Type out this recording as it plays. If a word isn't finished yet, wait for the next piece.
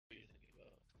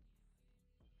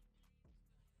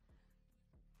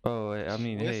Oh, I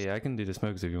mean, With- hey, I can do the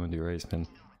smokes if you want to do race, man.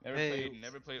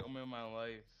 Never played Omen in my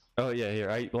life. Oh yeah,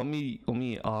 here. Let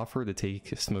me offer to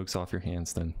take smokes off your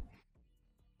hands then.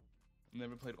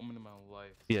 Never played Omen in my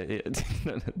life. Yeah,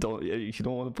 yeah. Don't. Yeah, you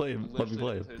don't want to play him. Let me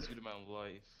play him. Played in my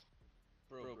life.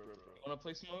 Bro. Wanna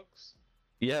play smokes?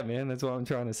 Yeah, man. That's what I'm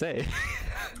trying to say.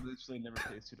 I literally never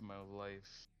played Suit in my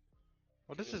life.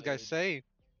 What does this guy say?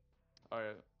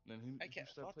 Alright, then I can't.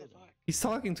 What the fuck? He's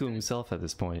talking to himself at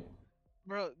this point.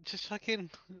 Bro, just fucking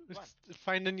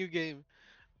find a new game.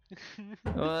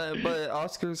 But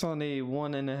Oscar's on a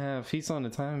 1.5. He's on a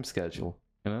time schedule,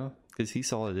 you know, because he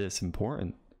saw this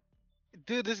important.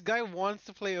 Dude, this guy wants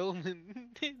to play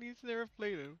Omen. He's never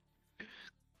played him.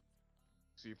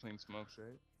 So you're playing smokes,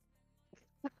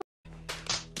 right?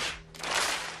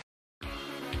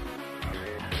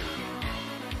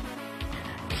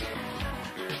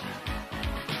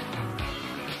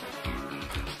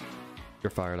 You're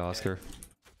fired, Oscar.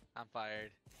 I'm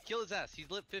fired. Kill his ass. He's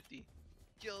lit 50.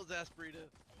 Kill his ass, burrito.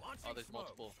 Oh, there's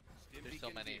multiple. There's so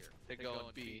many. They're going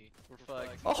B. We're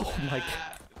fucked. Oh my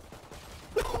god.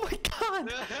 Oh my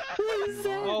god. What is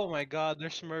that? Oh my god, they're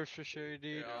Smurfs for sure,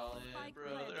 dude. They're all in, bro.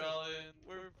 They're all in.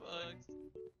 We're fucked.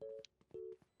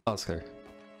 Oscar.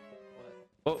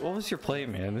 What was your play,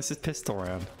 man? This is pistol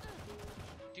round.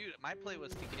 Dude, my play was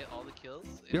to get all the kills.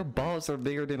 Your balls are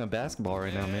bigger than a basketball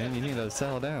right now, man. You need to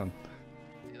settle down.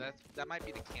 Yeah, that might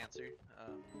be the cancer.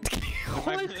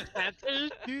 What?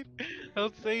 Dude,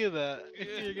 don't say that.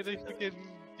 You're gonna fucking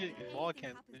get wall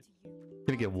cancer.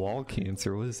 Gonna get wall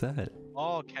cancer. What is that?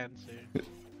 All cancer.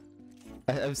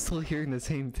 I'm still hearing the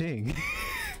same thing.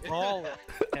 All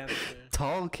cancer.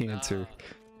 Tall cancer.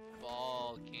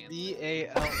 Ball cancer.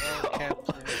 B-A-L-L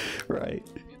cancer. Right.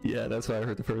 Yeah, that's what I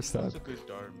heard the first time. That's a good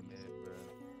dart, man, bro.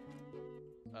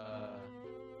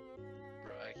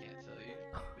 Bro, I can't tell you,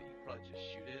 but you can probably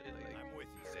just shoot it. Like, I'm with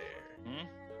you there. Hmm?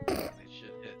 It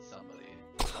should hit somebody.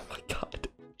 Oh my god.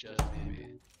 Just maybe.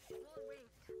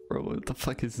 Bro, what the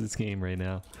fuck is this game right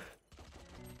now?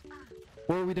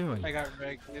 What are we doing? I got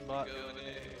wrecked. They bought.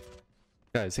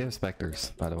 Guys, they have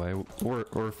specters, by the way.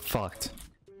 We're fucked.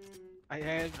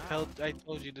 I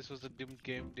told you this was a doomed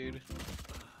game, dude.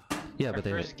 Yeah, Our but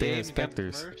they first have game against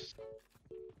specters. Smurfs.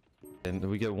 And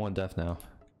we get one death now.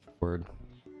 Word.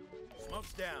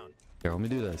 Smoke's down. Here, let me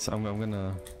do this. I'm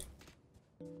gonna...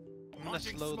 I'm gonna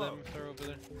slow them if they're over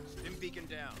there. Stim beacon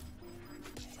down.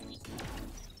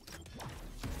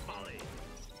 Molly.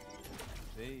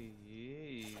 Hey,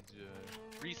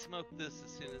 Re-smoke this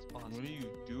as soon as possible. what are you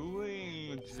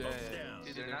doing, Smoke's Jay? down.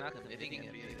 Dude, they're not committing it.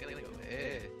 They're gonna go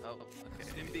eh. Oh, okay.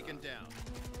 Stim beacon down.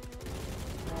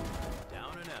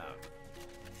 Down and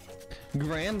out.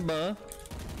 Grandma!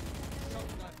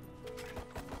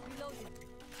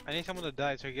 I need someone to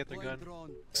die so I can get their gun.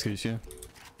 Excuse you.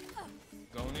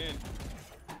 Going in.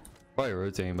 Why are you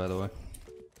rotating, by the way?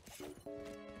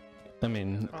 I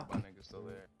mean, My nigga's still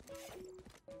there.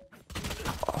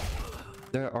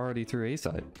 they're already through A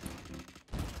side.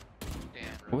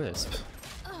 Damn, bro. Wisp.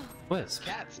 Wisp.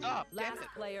 Cat, stop! Damn Last it!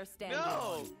 player standing.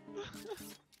 No!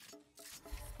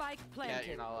 Spike Cat, planted.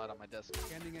 you're not allowed on my desk.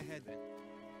 Standing ahead.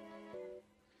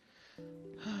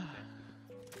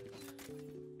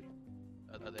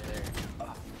 Oh, they're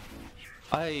there.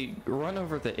 I run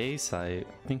over the A site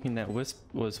thinking that Wisp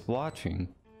was watching.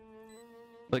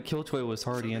 But Killjoy was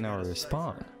already in our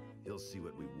spawn. He'll see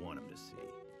what we want him to see.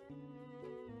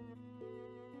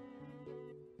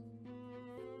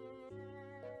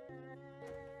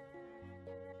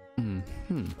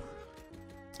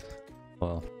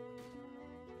 Well,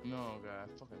 No, guy,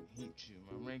 I fucking hate you.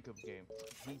 My rank up game.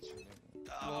 I hate you,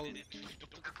 nigga. Oh,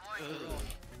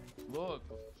 Look,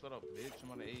 shut up, bitch.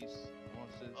 I'm on the ace.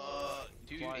 Wants this.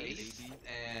 dude, Quiet, Ace baby.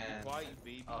 and... Quiet,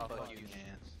 baby. Oh, fuck you,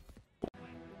 man.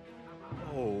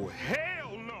 Oh,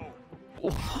 hell no!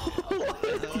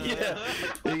 yeah,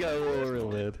 you got a little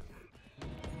real mid.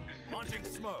 Launching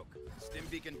smoke. Stim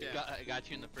beacon down. I got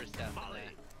you in the first half.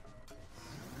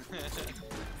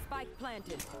 Spike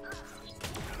planted.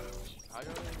 How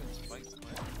y'all even spike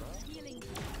my bro? Healing.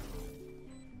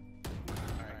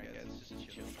 Alright, guys, just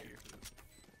chill here.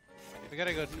 We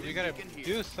gotta go. We gotta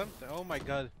do something. Oh my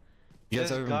god. You guys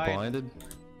This ever been guy- blinded?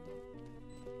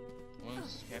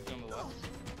 One's camping on the left.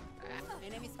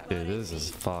 Enemy spotted. Dude, this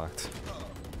is fucked.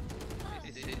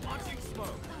 Launching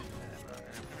smoke.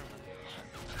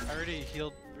 I already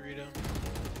healed Burrito.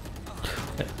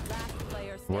 Last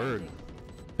player standing. Word.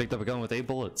 Picked up a gun with 8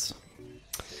 bullets.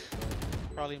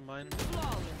 Probably mine.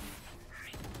 Flawless.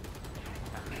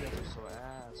 You guys are so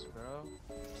ass, bro.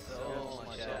 So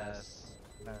much ass.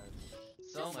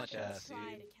 So much ass, dude. Try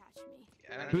to catch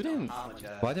me. I don't Who know didn't? how much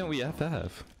ass. Why didn't we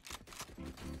FF?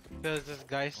 Because this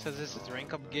guy says this is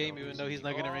rank up game, even though he's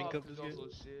not gonna rank up this game.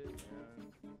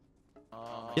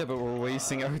 Yeah, but we're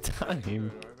wasting our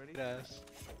time. Yes.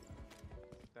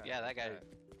 Yeah, that guy.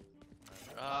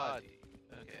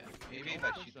 Okay. Maybe if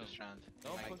I shoot this round.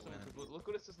 Don't I might push them. win. Look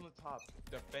what it says on the top.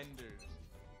 Defenders.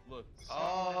 Look.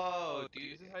 Oh, This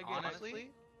dude. is how you get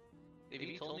Honestly, if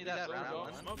you told me that round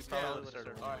one, we Smoke's probably down. would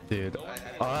have started. Alright. Dude,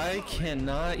 I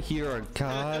cannot hear a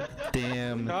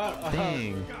goddamn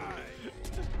thing.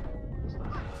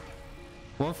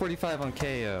 145 on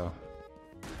KO.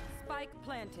 Spike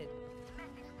planted.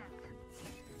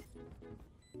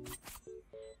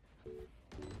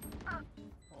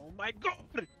 Oh my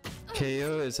god!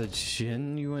 KO is a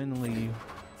genuinely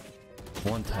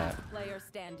one tap. Player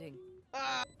standing.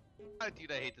 Ah,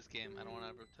 dude, I hate this game. I don't want to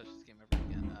ever touch this game ever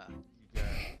again. You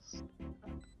guys.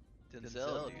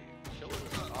 Denzel, dude, show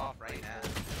us off right now.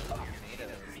 Made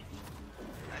of.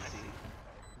 I see.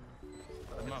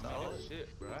 I'm not That's all. mad at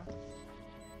shit, bruh.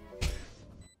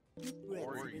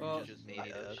 Or you Well, just made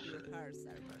it up.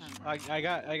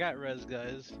 I got res,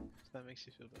 guys. If that makes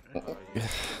you feel better. Oh, you guys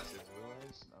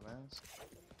realize? Dumbass.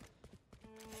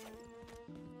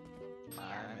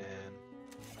 Fireman.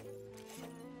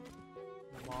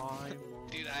 My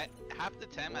Dude, half the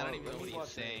time I don't even know what he's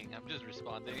saying. I'm just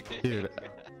responding. Dude,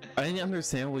 I didn't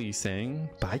understand what he's saying,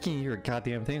 but I can't hear a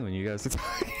goddamn thing when you guys are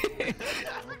talking. I don't think you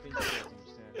guys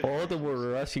understand. All of them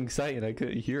were rushing sight and I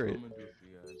couldn't hear it. I'm gonna do it for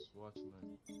you guys. Watch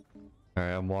me.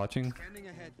 Alright, I'm watching.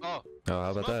 Oh, Oh,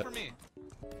 how about smoke that? for me.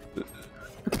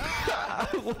 I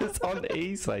was on the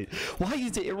A side. Why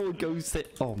is it everyone goes to?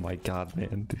 Oh my god,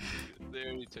 man. They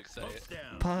already took sight. Smoke's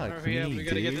down. Fuck Hurry up, me, we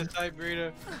gotta get dude. this side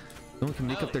burrito. No one can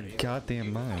make up their No,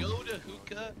 goddamn mind. Go to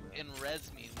hookah and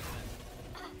res me.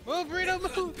 Move, burrito,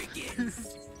 move!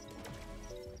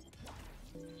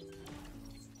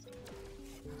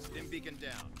 Stim beacon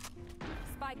down.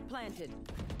 Spike planted.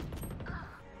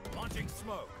 Launching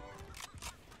smoke.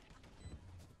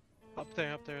 Up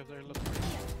there, look.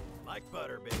 Like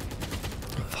butter, baby.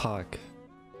 Fuck.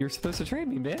 You're supposed to trade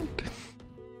me, man.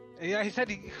 Yeah, he said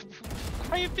he.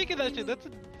 Why are you picking that shit? That's a.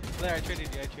 There, I traded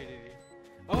you.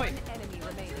 Oh wait, One enemy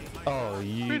remaining. Oh,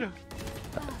 you. burrito.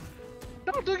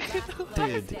 No, don't get it.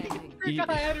 Dude, Standing. you-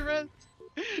 I had res.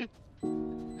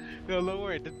 No, don't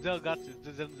worry. Denzel got this.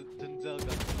 Denzel got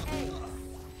this. Denzel.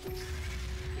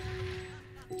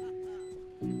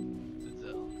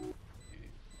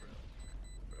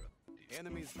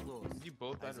 Enemies close. You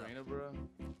both at arena, bruh?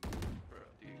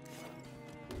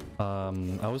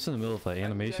 I was in the middle of an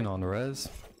animation on the res.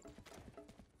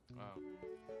 Oh.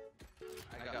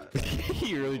 I got.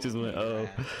 He really just went, oh.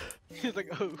 He's like,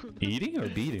 oh. Eating or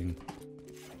beating?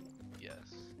 Yes.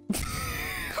 I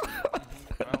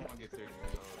don't wanna get 30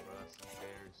 minutes over, bro. That's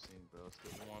embarrassing, bro. Let's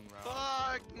get one round.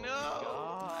 Fuck no!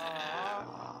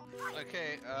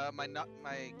 Okay, my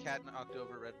cat knocked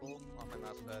over Red Bull on my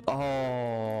mouse pad.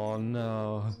 Oh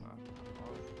no. That's not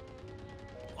hard.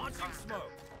 Launching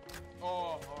smoke.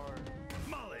 Oh, hard.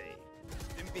 Molly.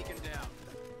 Stim beacon down.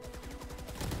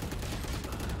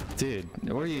 Dude,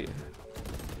 where are you?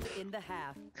 In the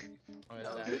half. Oh,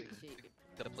 that's actually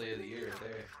The play of the year right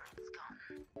there.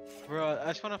 Bro, I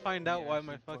just wanna find out why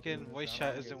my fucking voice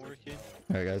chat isn't working.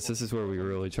 Alright guys, this is where we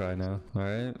really try now,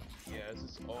 alright? yeah, this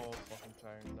is all fucking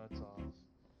tiring nuts off.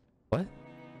 What?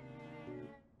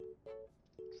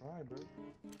 Try, bro.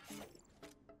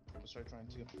 Let's try trying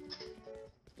too.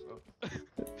 So,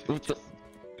 What the?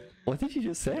 What did you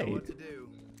just Know say? what to do.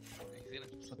 He's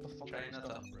gonna shut the fuck try up. nuts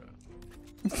Stop. off, bro.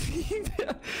 Get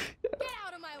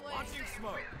out of my way. Launching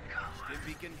smoke. Stim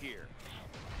beacon here.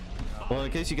 Well,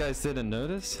 in case you guys didn't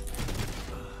notice,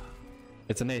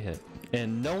 it's an A hit.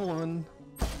 And no one,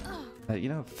 you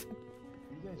know,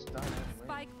 You guys died anyway.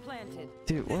 Spike planted.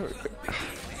 dude,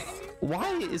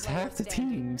 why is half the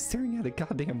team staring at a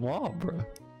goddamn wall, bro?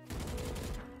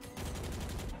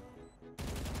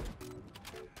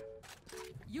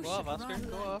 You Go off, should Oscar. run.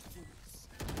 Go off.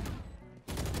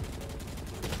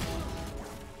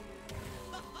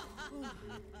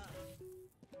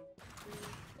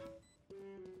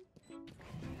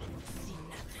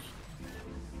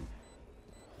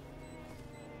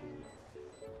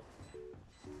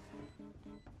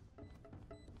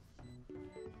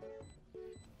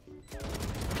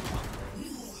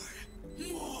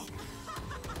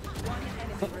 One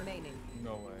enemy remaining.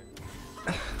 No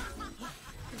way.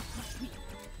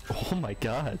 Oh my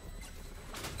god.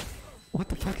 What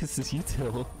the fuck is this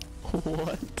util?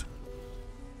 What?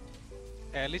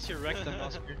 Hey, at least you wrecked them,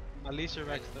 Oscar. At least you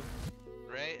wrecked them.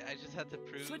 Right? I just had to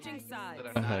prove Switching sides.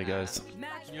 that I'm Okay, not guys.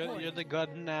 Match You're point. the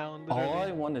god now. All I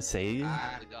literally. want to say,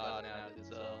 I'm the god now,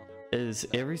 Denzel. is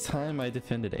every time I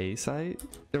defended A site,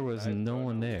 there was no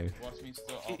one there. Watch me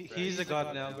still He's a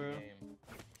god now, bro.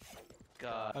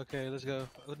 God. Okay, let's go.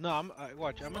 No,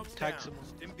 watch. I'm gonna Smoke's tag down. someone.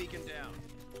 Stim beacon down.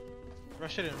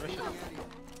 Rush it in. Rush it in.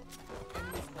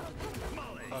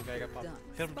 Molly. Okay, I got popped.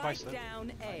 Hit him twice though.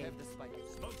 Down A.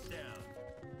 Smoke's down.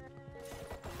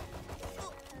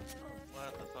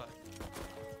 What the fuck?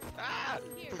 Ah!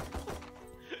 Here.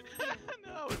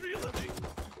 No, it's reloading.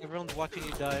 Everyone's watching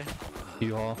you die.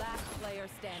 You all. Last player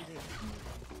standing.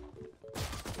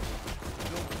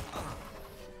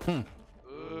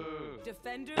 Ooh.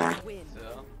 Defenders win.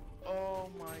 So, Oh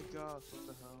my gosh, what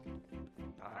the hell?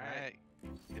 alright.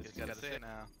 Just gotta say it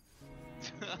now.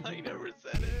 I never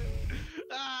said it.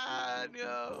 Ah,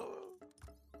 no.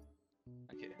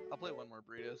 Okay, I'll play one more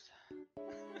burritos.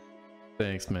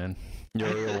 Thanks, man. You're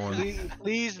a real one.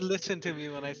 Please listen to me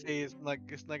when I say it's not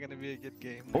gonna be a good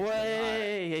game.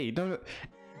 Wait, no,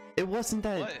 it wasn't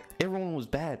that What? everyone was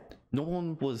bad. No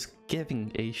one was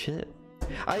giving a shit.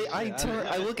 I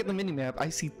look at the minimap. I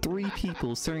see 3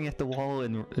 people staring at the wall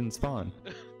in spawn.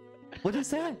 What is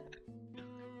that?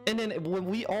 And then when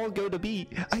we all go to B,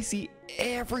 I see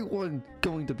everyone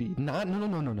going to B. No,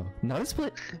 not a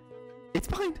split. It's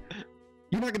fine.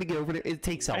 You're not gonna get over there. It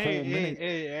takes a whole minute.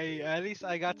 Hey, at least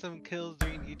I got some kills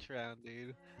during each round,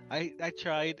 dude. I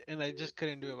tried and I just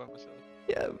couldn't do it by myself.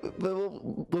 Yeah, but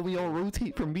when we all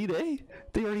rotate from B to A,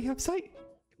 they already have sight.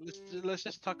 Let's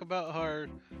just talk about how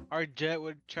our Jet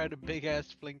would try to big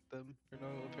ass flank them for no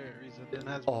apparent reason and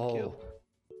has one kill.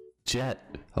 Jet.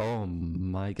 Oh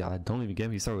my god, don't even get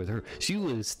me started with her. She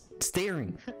was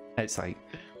staring at sight.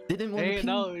 Didn't want to Hey,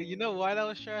 no, you know why that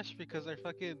was trash? Because our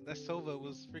fucking Sova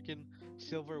was freaking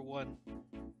silver 1.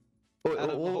 What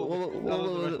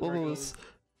was?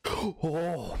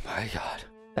 Oh my god,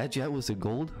 that Jet was a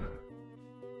gold.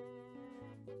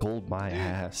 Gold my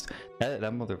ass.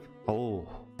 That mother. Oh.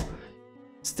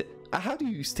 How do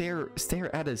you stare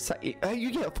at a sight?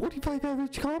 You get a 45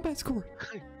 average combat score.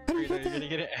 How do you get You're that? gonna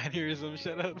get an aneurysm.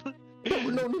 Shut up.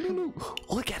 No.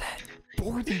 Look at it.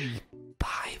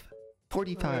 45.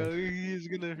 45. He's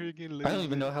gonna freaking lose. I don't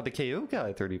even know how the KO got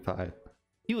at 35.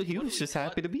 He was just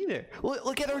happy to be there.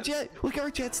 Look at our Jet. Look at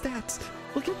our Jet stats.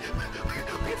 Look at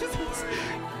the stats.